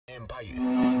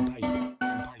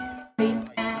Face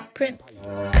prints.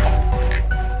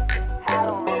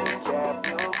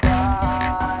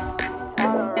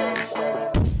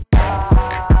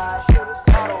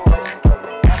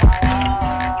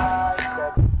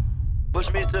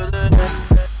 Push me to the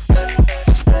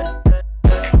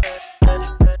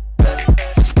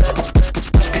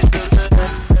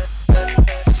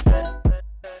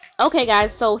Okay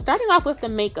guys, so starting off with the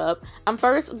makeup, I'm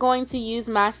first going to use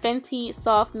my Fenty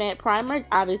Soft Matte Primer,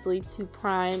 obviously to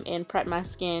prime and prep my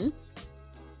skin.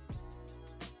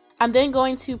 I'm then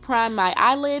going to prime my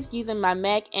eyelids using my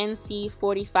MAC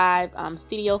NC45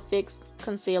 Studio Fix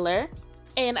Concealer.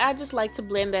 And I just like to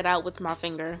blend that out with my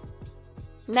finger.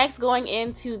 Next, going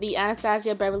into the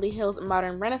Anastasia Beverly Hills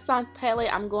Modern Renaissance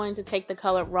palette, I'm going to take the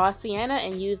color Raw Sienna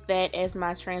and use that as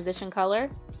my transition color.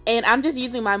 And I'm just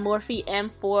using my Morphe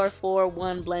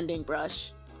M441 blending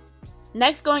brush.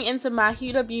 Next, going into my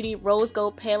Huda Beauty Rose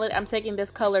Gold palette, I'm taking this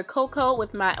color Cocoa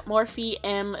with my Morphe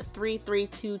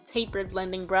M332 tapered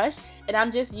blending brush. And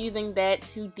I'm just using that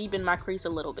to deepen my crease a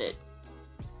little bit.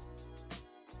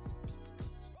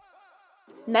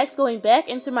 Next, going back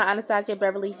into my Anastasia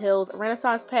Beverly Hills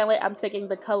Renaissance palette, I'm taking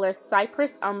the color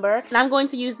Cypress Umber. And I'm going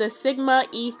to use the Sigma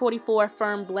E44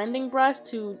 Firm Blending Brush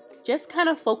to just kind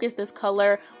of focus this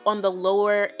color on the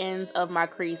lower ends of my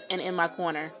crease and in my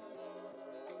corner.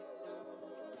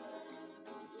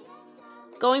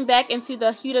 Going back into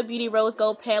the Huda Beauty Rose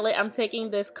Gold palette, I'm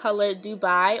taking this color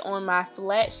Dubai on my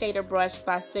flat shader brush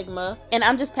by Sigma. And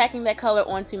I'm just packing that color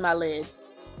onto my lid.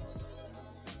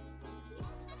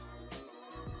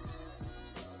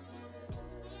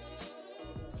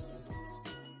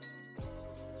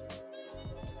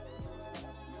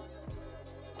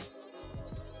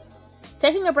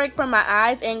 Taking a break from my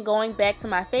eyes and going back to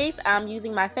my face, I'm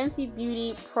using my Fenty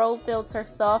Beauty Pro Filter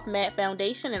Soft Matte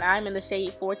Foundation, and I'm in the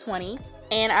shade 420.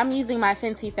 And I'm using my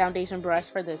Fenty foundation brush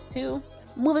for this too.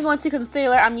 Moving on to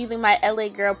concealer, I'm using my LA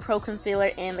Girl Pro Concealer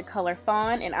in the color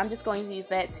Fawn, and I'm just going to use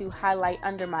that to highlight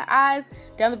under my eyes,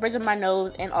 down the bridge of my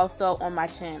nose, and also on my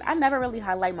chin. I never really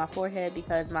highlight my forehead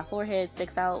because my forehead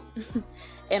sticks out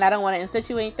and I don't want to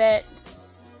accentuate that.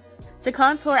 To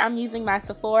contour, I'm using my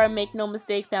Sephora Make No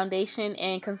Mistake foundation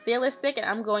and concealer stick, and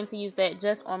I'm going to use that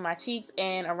just on my cheeks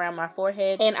and around my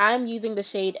forehead, and I'm using the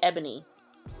shade Ebony.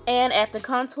 And after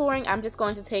contouring, I'm just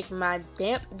going to take my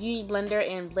damp beauty blender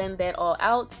and blend that all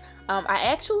out. I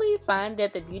actually find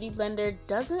that the beauty blender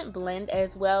doesn't blend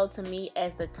as well to me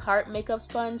as the Tarte makeup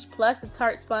sponge, plus the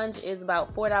Tarte sponge is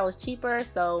about $4 cheaper,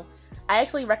 so I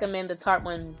actually recommend the Tarte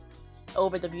one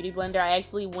over the beauty blender. I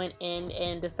actually went in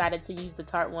and decided to use the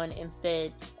Tarte one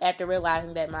instead after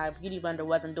realizing that my beauty blender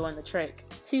wasn't doing the trick.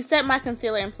 To set my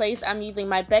concealer in place, I'm using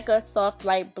my Becca Soft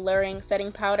Light Blurring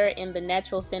Setting Powder in the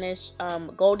Natural Finish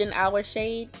Golden Hour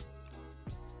shade.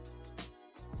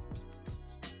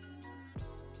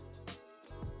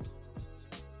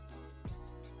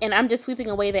 And I'm just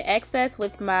sweeping away the excess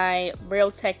with my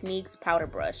Real Techniques powder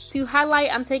brush. To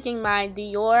highlight, I'm taking my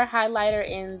Dior highlighter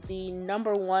in the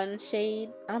number 1 shade.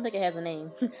 I don't think it has a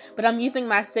name, but I'm using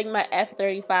my Sigma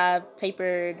F35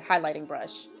 tapered highlighting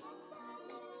brush.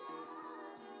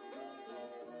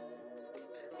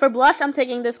 For blush, I'm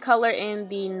taking this color in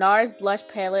the Nars blush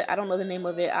palette. I don't know the name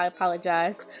of it, I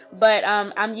apologize. But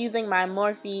I'm using my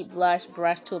Morphe blush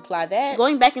brush to apply that.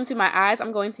 Going back into my eyes,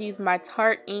 I'm going to use my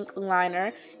Tarte Ink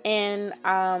Liner. And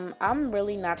I'm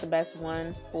really not the best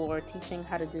one for teaching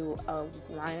how to do a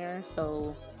liner,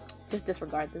 so just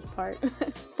disregard this part.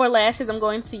 For lashes, I'm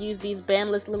going to use these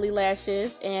Bandless Lilly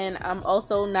lashes. And I'm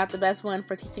also not the best one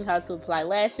for teaching how to apply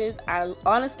lashes. I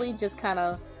honestly just kind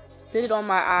of sit it on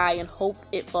my eye and hope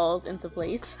it falls into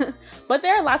place. But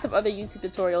there are lots of other YouTube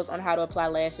tutorials on how to apply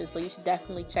lashes, so you should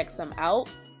definitely check some out.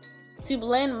 To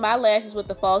blend my lashes with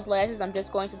the false lashes, I'm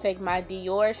just going to take my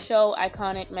Dior Show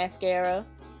Iconic Mascara.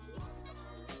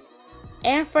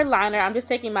 And for liner, I'm just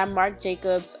taking my Marc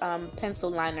Jacobs pencil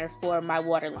liner for my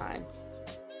waterline.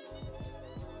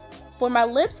 For my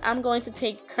lips, I'm going to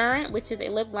take Current, which is a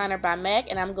lip liner by MAC,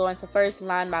 and I'm going to first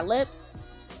line my lips.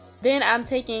 Then I'm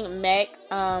taking MAC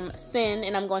Sin,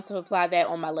 and I'm going to apply that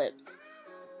on my lips.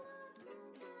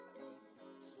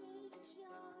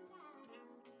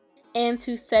 And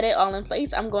to set it all in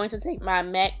place, I'm going to take my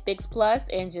MAC Fix Plus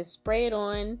and just spray it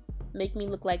on, make me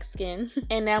look like skin.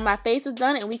 And now my face is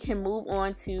done, and we can move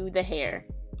on to the hair.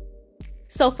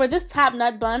 So for this top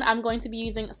nut bun, I'm going to be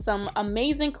using some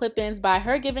amazing clip-ins by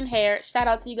Her Given Hair. Shout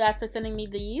out to you guys for sending me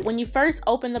these. When you first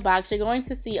open the box, you're going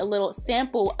to see a little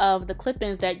sample of the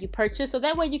clip-ins that you purchased, so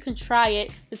that way you can try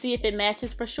it to see if it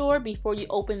matches for sure before you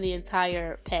open the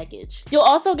entire package. You'll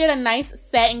also get a nice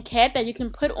satin cap that you can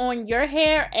put on your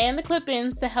hair and the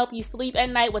clip-ins to help you sleep at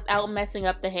night without messing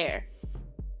up the hair.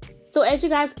 So as you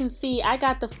guys can see, I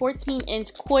got the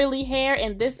 14-inch coily hair,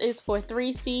 and this is for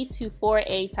 3C to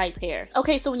 4A type hair.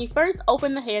 Okay, so when you first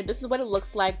open the hair, this is what it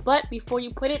looks like, but before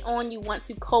you put it on, you want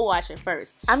to co-wash it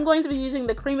first. I'm going to be using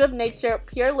the Cream of Nature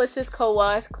Purelicious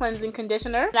Co-Wash Cleansing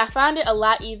Conditioner. And I find it a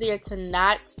lot easier to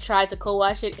not try to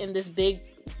co-wash it in this big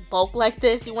bulk like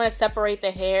this. You want to separate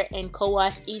the hair and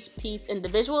co-wash each piece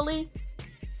individually.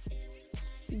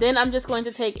 Then I'm just going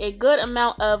to take a good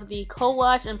amount of the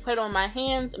co-wash and put it on my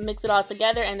hands, mix it all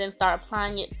together, and then start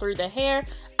applying it through the hair.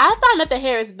 I find that the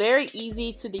hair is very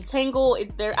easy to detangle.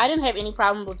 I didn't have any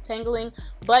problem with tangling,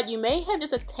 but you may have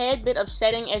just a tad bit of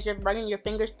shedding as you're running your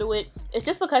fingers through it. It's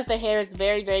just because the hair is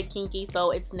very, very kinky,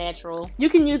 so it's natural. You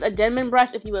can use a Denman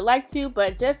brush if you would like to,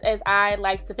 but just as I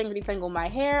like to finger detangle my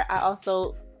hair, I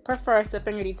also prefer to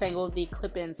finger detangle the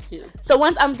clip-ins too. So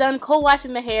once I'm done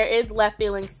co-washing the hair, it's left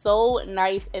feeling so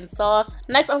nice and soft.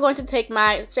 Next, I'm going to take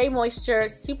my Shea Moisture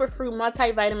Superfruit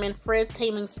Multivitamin Frizz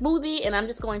Taming Smoothie, and I'm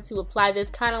just going to apply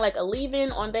this kind of like a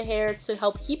leave-in on the hair to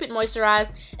help keep it moisturized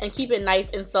and keep it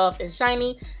nice and soft and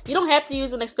shiny. You don't have to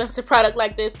use an expensive product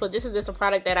like this, but this is just a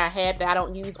product that I have that I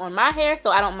don't use on my hair,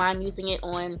 so I don't mind using it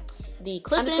on the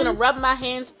clip-ins. I'm just going to rub my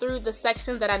hands through the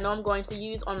sections that I know I'm going to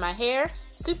use on my hair.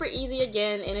 Super easy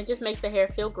again, and it just makes the hair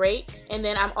feel great, and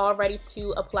then I'm all ready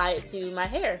to apply it to my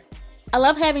hair. I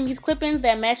love having these clip-ins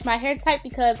that match my hair type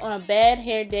because on a bad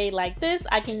hair day like this,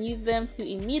 I can use them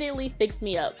to immediately fix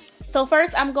me up. So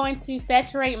first, I'm going to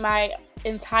saturate my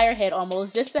entire head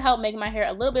almost, just to help make my hair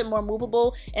a little bit more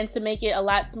movable and to make it a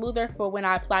lot smoother for when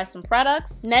I apply some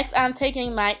products. Next, I'm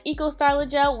taking my Eco Styler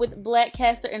Gel with black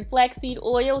castor and flaxseed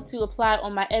oil to apply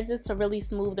on my edges to really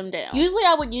smooth them down. Usually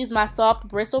I would use my soft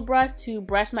bristle brush to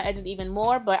brush my edges even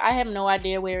more, but I have no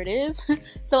idea where it is.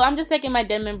 So I'm just taking my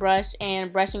Denman brush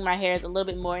and brushing my hairs a little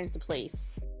bit more into place.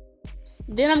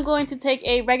 Then I'm going to take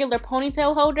a regular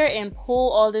ponytail holder and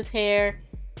pull all this hair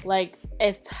like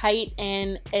as tight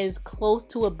and as close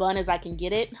to a bun as I can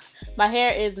get it. My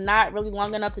hair is not really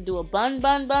long enough to do a bun,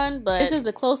 but this is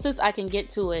the closest I can get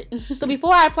to it. So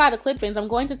before I apply the clip-ins, I'm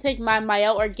going to take my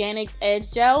Mielle Organics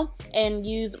Edge Gel and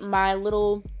use my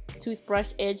little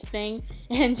toothbrush edge thing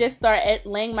and just start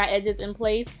laying my edges in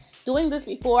place. Doing this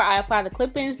before I apply the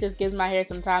clip-ins just gives my hair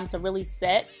some time to really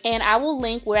set, and I will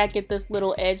link where I get this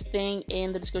little edge thing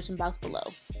in the description box below.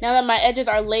 Now that my edges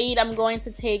are laid, I'm going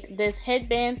to take this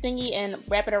headband thingy and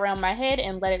wrap it around my head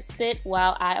and let it sit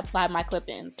while I apply my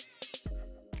clip-ins.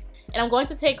 And I'm going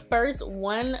to take first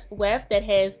one weft that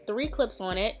has 3 clips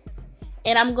on it,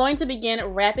 and I'm going to begin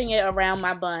wrapping it around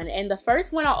my bun. And the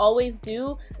first one I always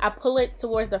do, I pull it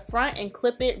towards the front and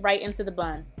clip it right into the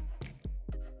bun.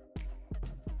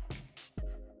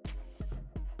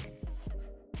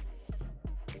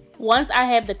 Once I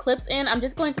have the clips in, I'm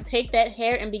just going to take that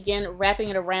hair and begin wrapping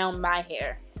it around my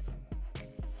hair.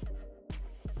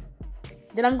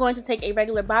 Then I'm going to take a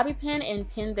regular bobby pin and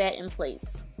pin that in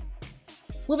place.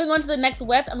 Moving on to the next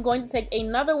weft, I'm going to take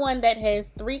another one that has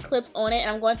 3 clips on it,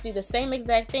 and I'm going to do the same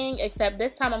exact thing, except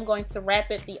this time I'm going to wrap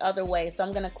it the other way. So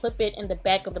I'm going to clip it in the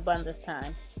back of the bun this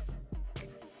time.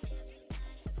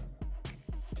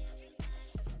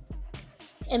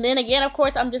 And then again, of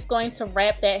course, I'm just going to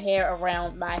wrap that hair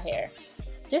around my hair.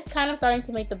 Just kind of starting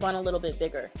to make the bun a little bit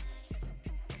bigger.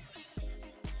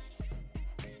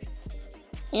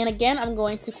 And again, I'm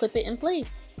going to clip it in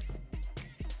place.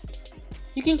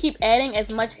 You can keep adding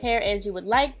as much hair as you would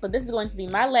like, but this is going to be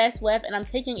my last weft, and I'm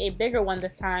taking a bigger one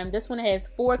this time. This one has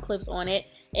 4 clips on it,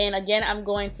 and again, I'm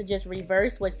going to just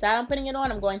reverse which side I'm putting it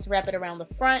on. I'm going to wrap it around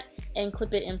the front and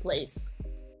clip it in place.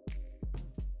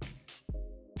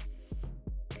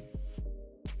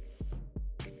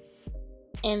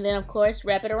 And then of course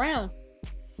wrap it around.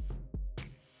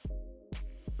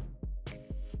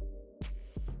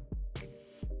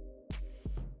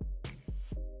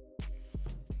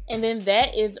 And then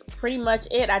that is pretty much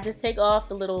it. I just take off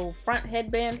the little front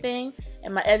headband thing,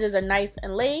 and my edges are nice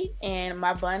and laid, and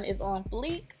my bun is on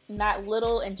fleek, not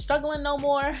little and struggling no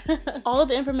more. All of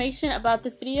the information about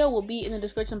this video will be in the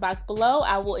description box below.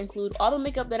 I will include all the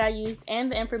makeup that I used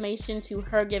and the information to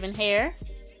Her Given Hair.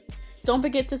 Don't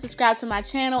forget to subscribe to my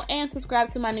channel and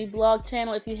subscribe to my new blog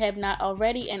channel if you have not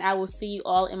already, and I will see you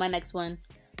all in my next one.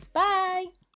 Bye!